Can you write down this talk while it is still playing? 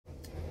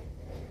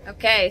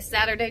Okay,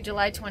 Saturday,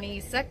 July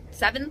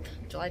 27th,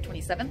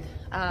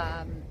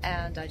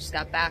 and I just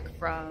got back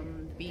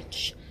from the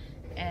beach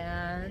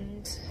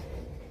and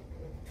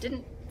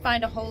didn't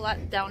find a whole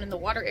lot down in the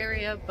water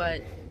area,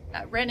 but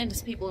I ran into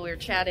some people. We were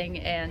chatting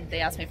and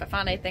they asked me if I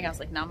found anything. I was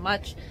like, not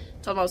much.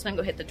 Told them I was gonna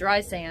go hit the dry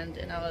sand,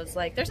 and I was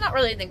like, there's not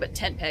really anything but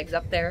tent pegs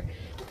up there.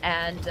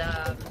 And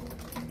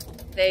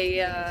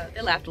they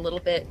laughed a little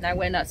bit, and I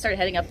went started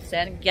heading up the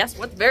sand, and guess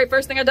what the very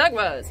first thing I dug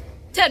was?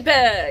 Tent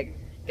peg!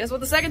 Guess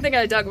what the second thing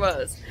I dug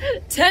was?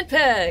 Tent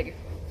peg!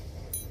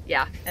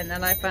 Yeah, and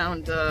then I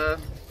found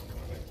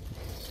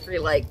three,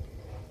 like,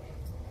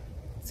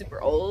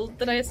 super old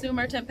that I assume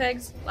are tent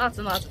pegs. Lots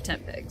and lots of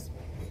tent pegs.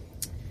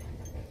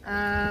 Ooh,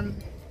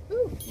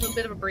 a little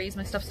bit of a breeze.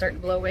 My stuff's starting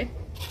to blow away.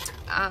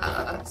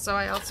 So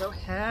I also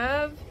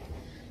have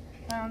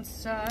found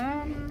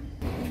some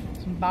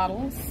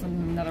bottles.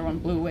 Another one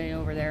blew away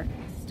over there.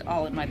 It's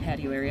all in my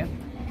patio area.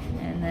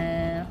 And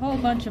then a whole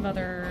bunch of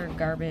other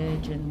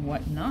garbage and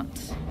whatnot.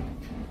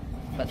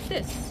 But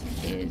this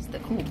is the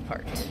cool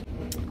part.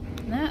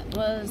 And that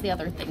was the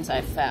other things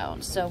I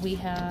found. So we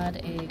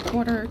had a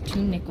quarter,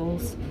 2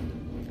 nickels,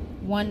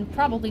 one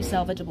probably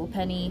salvageable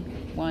penny,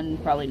 one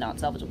probably not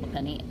salvageable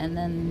penny, and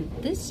then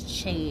this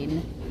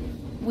chain,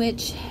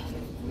 which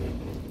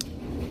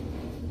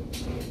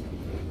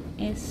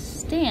is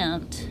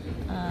stamped,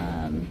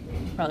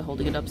 probably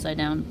holding it upside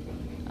down,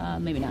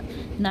 maybe not,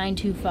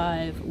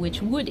 925,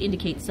 which would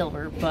indicate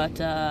silver,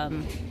 but I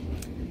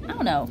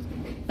don't know.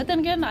 But then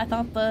again, I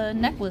thought the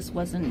necklace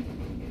was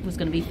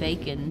gonna be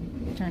fake,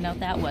 and it turned out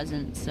that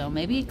wasn't, so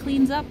maybe it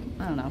cleans up.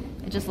 I don't know,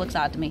 it just looks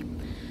odd to me.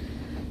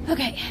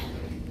 Okay.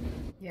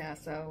 Yeah,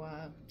 so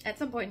at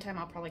some point in time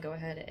I'll probably go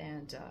ahead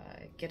and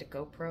get a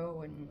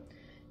GoPro and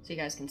so you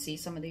guys can see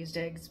some of these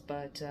digs,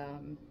 but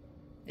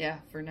yeah,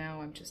 for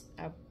now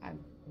I'm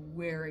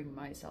wearing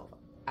myself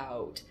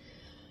out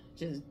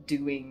just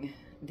doing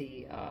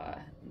the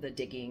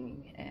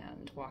digging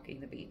and walking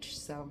the beach.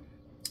 So,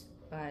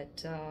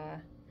 but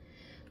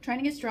trying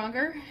to get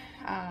stronger.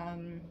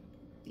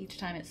 Each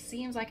time it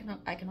seems I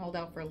can hold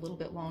out for a little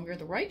bit longer.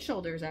 The right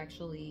shoulder is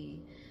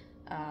actually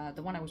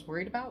the one I was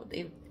worried about.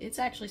 It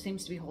actually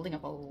seems to be holding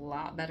up a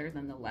lot better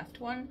than the left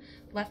one.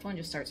 The left one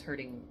just starts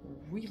hurting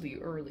really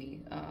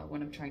early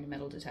when I'm trying to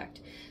metal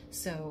detect.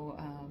 So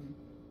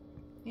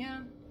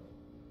yeah,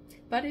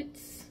 but it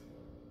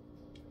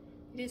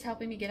is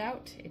helping me get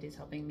out. It is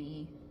helping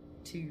me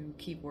to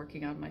keep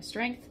working on my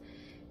strength,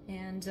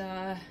 and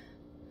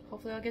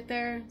hopefully I'll get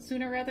there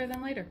sooner rather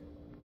than later.